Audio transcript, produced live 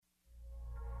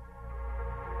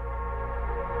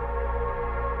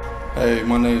Hey,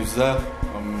 my name's Zeph.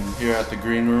 I'm here at the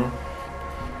Green Room.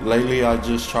 Lately, I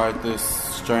just tried this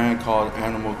strand called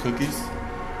Animal Cookies.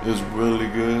 It's really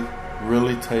good,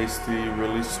 really tasty,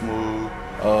 really smooth.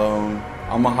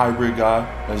 I'm a hybrid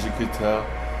guy, as you could tell.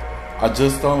 I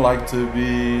just don't like to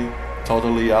be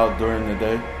totally out during the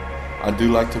day. I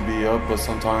do like to be up, but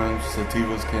sometimes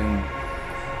sativas can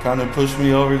kind of push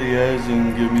me over the edge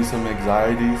and give me some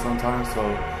anxiety sometimes. So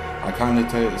I kind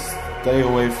of stay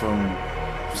away from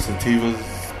sativas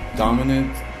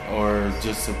dominant or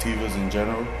just sativas in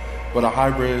general. But a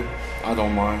hybrid, I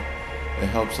don't mind. It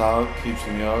helps out, keeps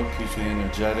me up, keeps me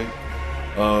energetic.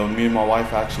 Me and my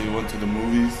wife actually went to the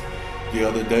movies the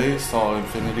other day, saw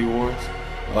Infinity Wars.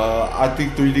 I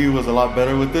think 3D was a lot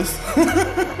better with this.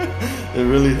 It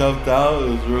really helped out.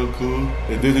 It was real cool.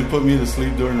 It didn't put me to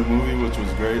sleep during the movie, which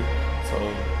was great. So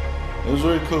it was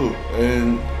really cool.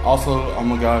 And also,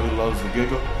 I'm a guy who loves to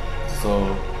giggle.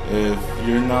 So if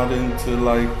you're not into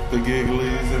like the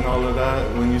gigglies and all of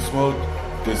that when you smoke,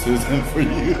 this isn't for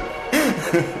you.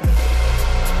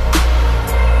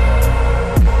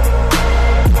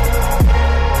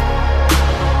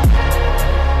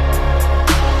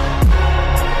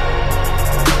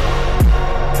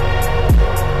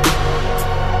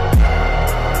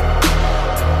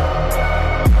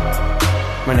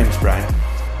 My name is Brian.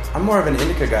 I'm more of an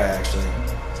indica guy, actually,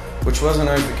 which wasn't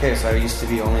always the case. I used to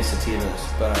be only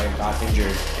sativas, but I got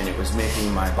injured and it was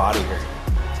making my body hurt.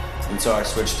 And so I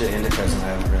switched to indicas and I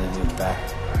haven't really moved back.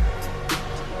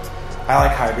 I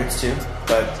like hybrids too,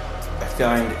 but I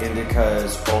find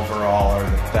indicas overall are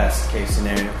the best case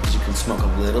scenario because you can smoke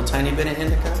a little tiny bit of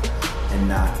indica and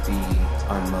not be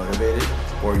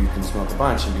unmotivated, or you can smoke a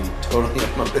bunch and be totally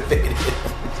unmotivated.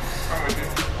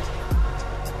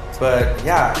 But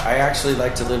yeah, I actually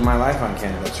like to live my life on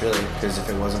cannabis, really, because if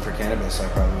it wasn't for cannabis, I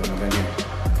probably wouldn't have been here.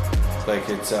 Like,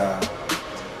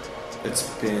 it's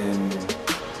been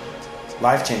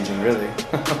life-changing, really.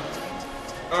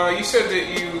 You said that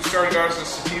you started out as a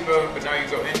sativa, but now you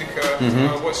go indica.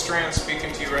 Mm-hmm. What strand's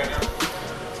speaking to you right now?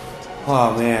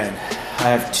 Oh, man. I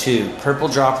have two. Purple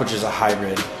Drop, which is a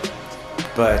hybrid,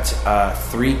 but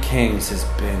Three Kings has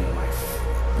been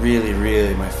really,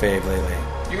 really my fave lately.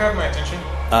 You have my attention.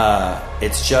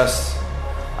 It's just,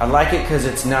 I like it because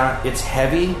it's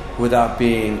heavy without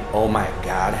being, oh my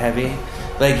god, heavy.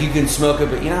 Like, you can smoke it,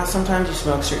 but you know how sometimes you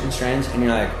smoke certain strains and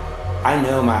you're like, I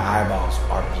know my eyeballs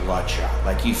are bloodshot.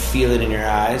 Like, you feel it in your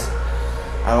eyes.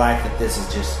 I like that this is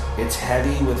just, it's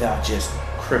heavy without just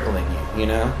crippling you, you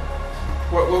know?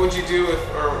 What would you do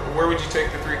or where would you take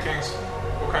the Three Kings?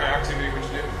 What kind of activity would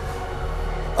you do?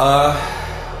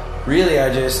 Really,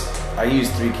 I use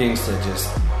Three Kings to just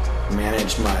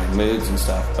manage my moods and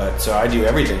stuff, but so I do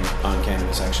everything on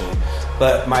cannabis actually.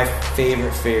 But my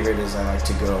favorite is I like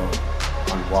to go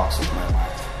on walks with my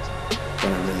wife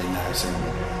when I'm really nice and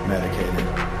medicated.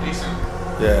 Decent.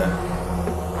 Yeah.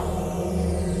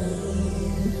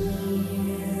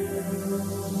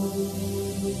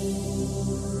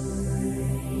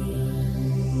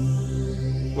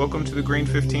 Welcome to the Green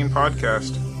 15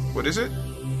 podcast. What is it?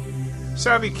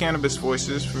 Savvy cannabis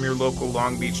voices from your local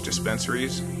Long Beach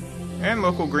dispensaries and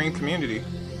local green community.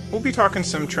 We'll be talking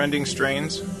some trending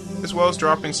strains, as well as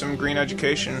dropping some green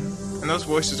education, and those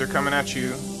voices are coming at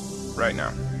you right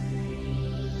now.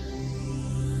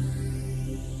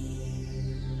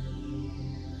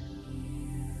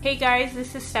 Hey guys,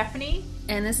 this is Stephanie.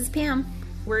 And this is Pam.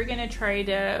 We're going to try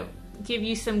to give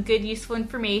you some good, useful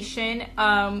information.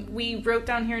 We wrote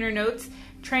down here in our notes,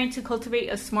 trying to cultivate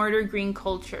a smarter green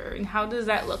culture. And how does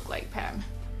that look like, Pam?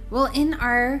 Well, in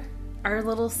our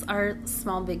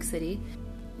small big city,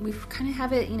 we kind of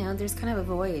have it, there's kind of a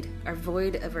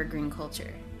void of our green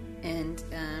culture. And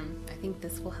I think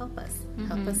this will help us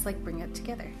like bring it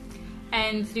together.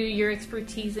 And through your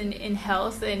expertise in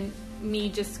health and me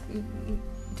just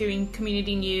doing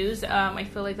community news, I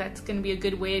feel like that's going to be a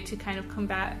good way to kind of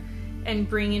combat and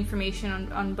bring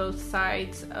information on both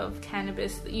sides of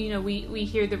cannabis. We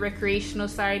hear the recreational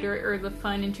side or the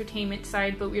fun entertainment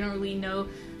side, but we don't really know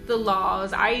the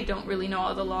laws. I don't really know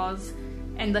all the laws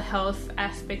and the health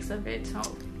aspects of it. So.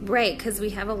 Right, because we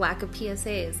have a lack of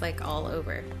PSAs like all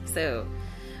over. So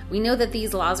we know that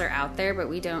these laws are out there, but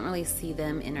we don't really see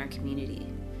them in our community.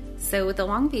 So with the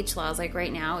Long Beach laws, like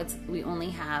right now, we only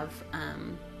have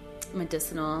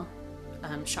medicinal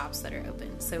shops that are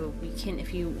open. So we can,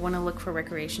 if you want to look for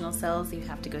recreational sales, you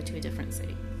have to go to a different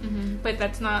city. Mm-hmm. But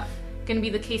that's not going to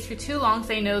be the case for too long,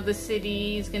 because I know the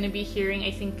city is going to be hearing, I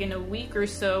think in a week or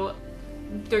so,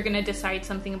 they're going to decide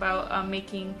something about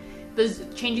making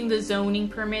changing the zoning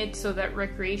permit so that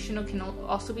recreational can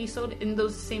also be sold in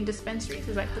those same dispensaries.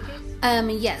 Is that the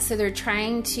case? Yes, so they're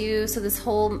trying to. So this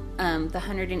whole the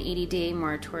 180-day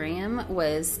moratorium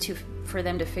was for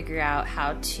them to figure out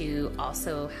how to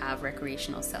also have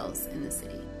recreational sales in the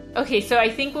city. Okay, so I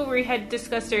think what we had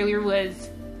discussed earlier was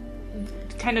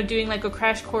kind of doing like a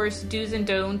crash course, do's and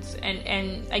don'ts,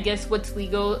 and I guess what's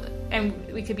legal,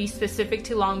 and we could be specific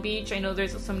to Long Beach. I know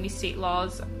there's so many state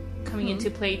laws coming into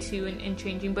play too and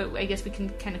changing, but I guess we can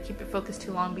kind of keep it focused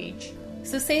to Long Beach.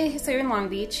 So say you're in Long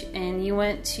Beach and you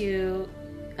went to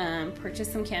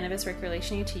purchase some cannabis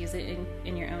recreationally to use it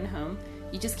in your own home.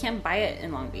 You just can't buy it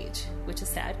in Long Beach, which is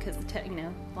sad because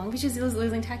Long Beach is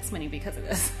losing tax money because of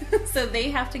this. So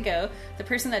they have to go. The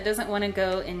person that doesn't want to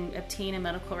go and obtain a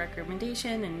medical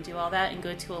recommendation and do all that and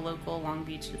go to a local Long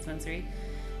Beach dispensary,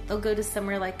 they'll go to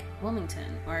somewhere like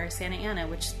Wilmington or Santa Ana,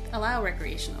 which allow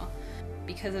recreational.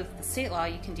 Because of the state law,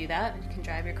 you can do that. You can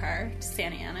drive your car to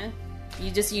Santa Ana.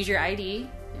 You just use your ID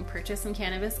and purchase some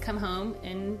cannabis, come home,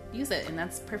 and use it, and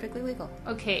that's perfectly legal.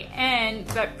 Okay, and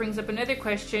that brings up another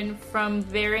question. From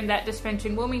there in that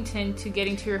dispensary in Wilmington to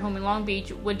getting to your home in Long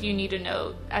Beach, what do you need to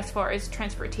know as far as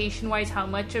transportation-wise? How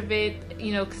much of it?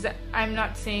 Because I'm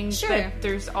not saying that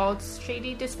there's all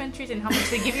shady dispensaries and how much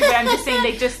they give you, but I'm just saying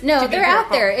they just... No, they're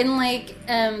out there,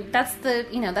 and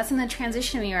that's in the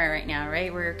transition we are right now,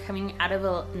 right? We're coming out of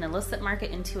an illicit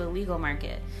market into a legal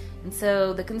market. And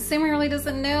so the consumer really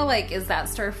doesn't know, is that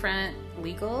storefront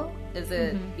legal? Is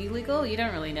it illegal? You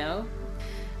don't really know.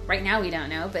 Right now we don't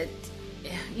know, but,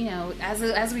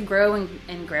 as we grow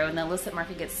and grow and the illicit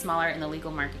market gets smaller and the legal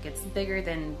market gets bigger,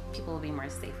 then people will be more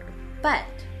safer. But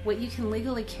what you can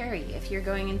legally carry if you're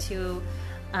going into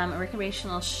a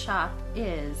recreational shop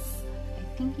is,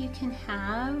 I think you can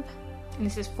have... And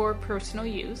this is for personal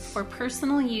use. For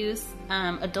personal use,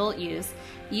 adult use,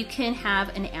 you can have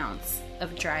an ounce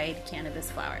of dried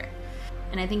cannabis flower.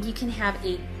 And I think you can have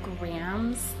 8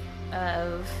 grams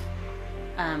of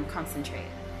concentrate.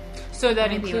 So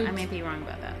that includes... I may be wrong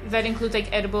about that. That includes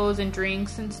edibles and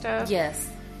drinks and stuff? Yes.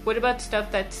 What about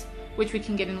stuff which we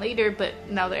can get in later, but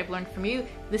now that I've learned from you,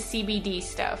 the CBD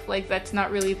stuff, that's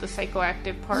not really the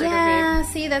psychoactive part of it. Yeah,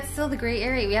 see, that's still the gray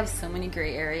area. We have so many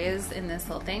gray areas in this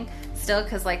whole thing still,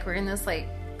 because we're in this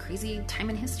crazy time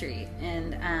in history.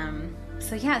 And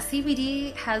so yeah,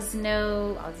 CBD has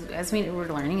no, as we were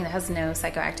learning, it has no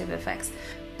psychoactive effects,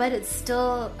 but it's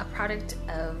still a product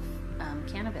of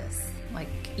cannabis,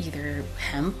 either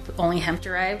only hemp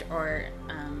derived, or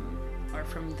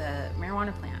from the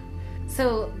marijuana plant.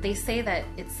 So they say that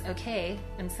it's okay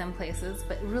in some places,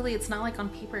 but really it's not on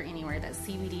paper anywhere that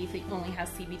CBD only has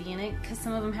CBD in it, because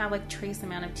some of them have trace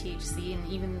amount of THC, and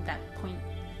even that point,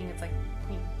 I think it's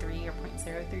 0.3 or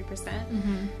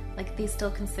 0.03%. They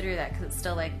still consider that because it's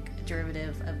still a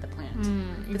derivative of the plant.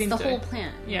 It's the whole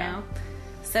plant, you know?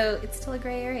 So it's still a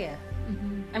gray area.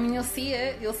 I mean, you'll see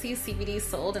CBD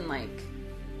sold in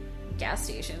gas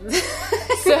stations.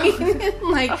 So I'm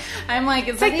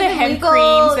it's the hemp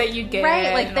creams that you get,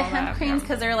 right? The hemp creams,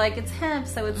 because they're it's hemp,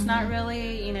 so it's not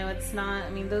really, it's not. I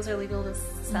mean, those are legal to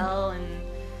sell, and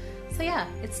so yeah,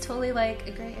 it's totally a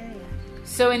gray area.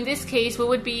 So in this case, what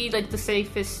would be the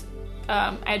safest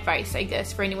advice, I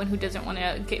guess, for anyone who doesn't want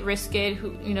to risk it?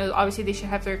 Who obviously they should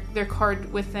have their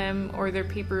card with them or their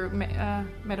paper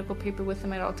medical paper with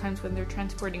them at all times when they're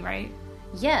transporting, right?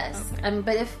 Yes, okay.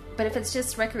 But if it's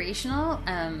just recreational,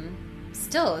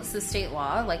 still it's the state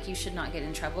law. You should not get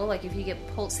in trouble. If you get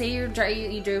pulled, say you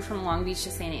drove from Long Beach to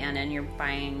Santa Ana and you're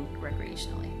buying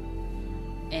recreationally,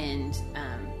 and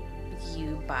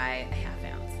you buy a half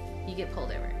ounce, you get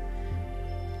pulled over.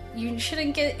 You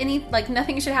shouldn't get any,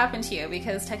 nothing should happen to you,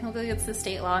 because technically it's the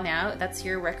state law now. That's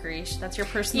your recreation. That's your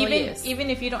personal use. Even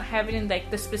if you don't have it in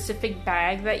the specific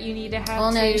bag that you need to have.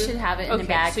 Well, no, you should have it in a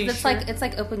bag. So it's it's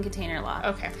open container law.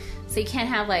 Okay. So you can't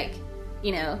have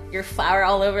your flour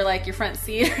all over your front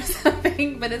seat or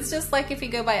something. But it's just if you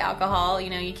go buy alcohol,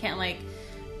 you can't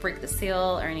break the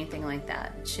seal or anything like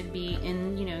that. It should be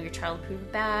in your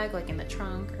child-proof bag, in the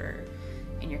trunk or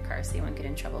in your car, so you won't get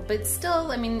in trouble. But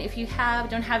still, I mean, if you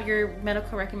don't have your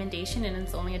medical recommendation and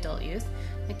it's only adult use,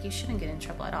 you shouldn't get in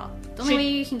trouble at all. The only way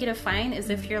you can get a fine is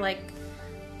if you're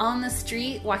on the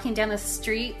street, walking down the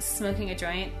street, smoking a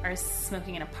joint, or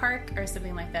smoking in a park or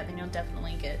something like that, then you'll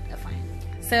definitely get a fine.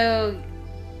 So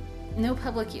no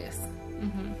public use.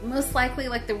 Most likely,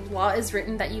 the law is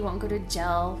written that you won't go to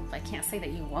jail. I can't say that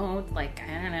you won't. I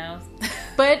don't know.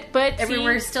 But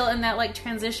everywhere's still in that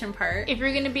transition part. If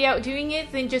you're going to be out doing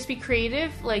it, then just be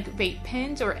creative, vape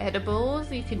pens or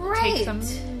edibles. You could take some,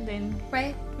 then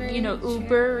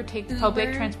Uber or take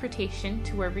public transportation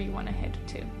to wherever you want to head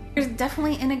to. We're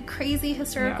definitely in a crazy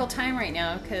historical time right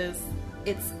now because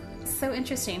it's so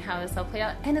interesting how this all played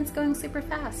out, and it's going super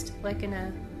fast, like in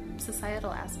a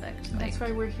societal aspect. That's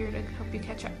why we're here to help you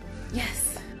catch up.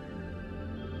 Yes.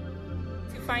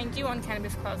 To find you on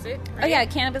Cannabis Closet. Right? Oh yeah,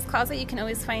 Cannabis Closet. You can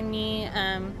always find me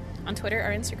on Twitter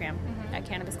or Instagram at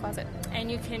Cannabis Closet. And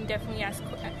you can definitely ask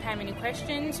Pam any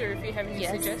questions or if you have any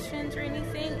suggestions or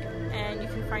anything. And you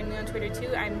can find me on Twitter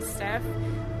too. I'm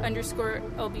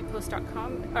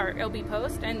Steph_LBpost.com or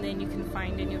LBpost, and then you can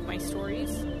find any of my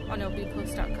stories on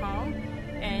LBpost.com.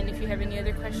 And if you have any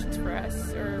other questions for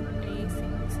us or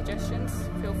anything, suggestions,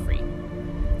 feel free.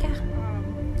 Yeah.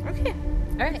 Okay.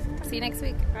 All right. See you next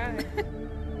week. Bye.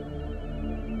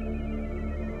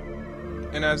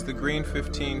 And as the Green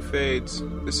 15 fades,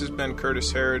 this has been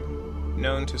Curtis Herod,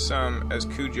 known to some as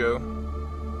Cujo.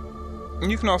 And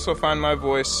you can also find my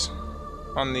voice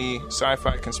on the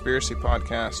sci-fi conspiracy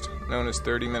podcast known as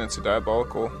 30 Minutes of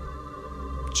Diabolical.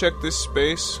 Check this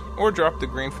space or drop the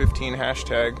Green 15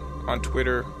 hashtag on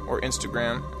Twitter or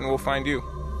Instagram and we'll find you.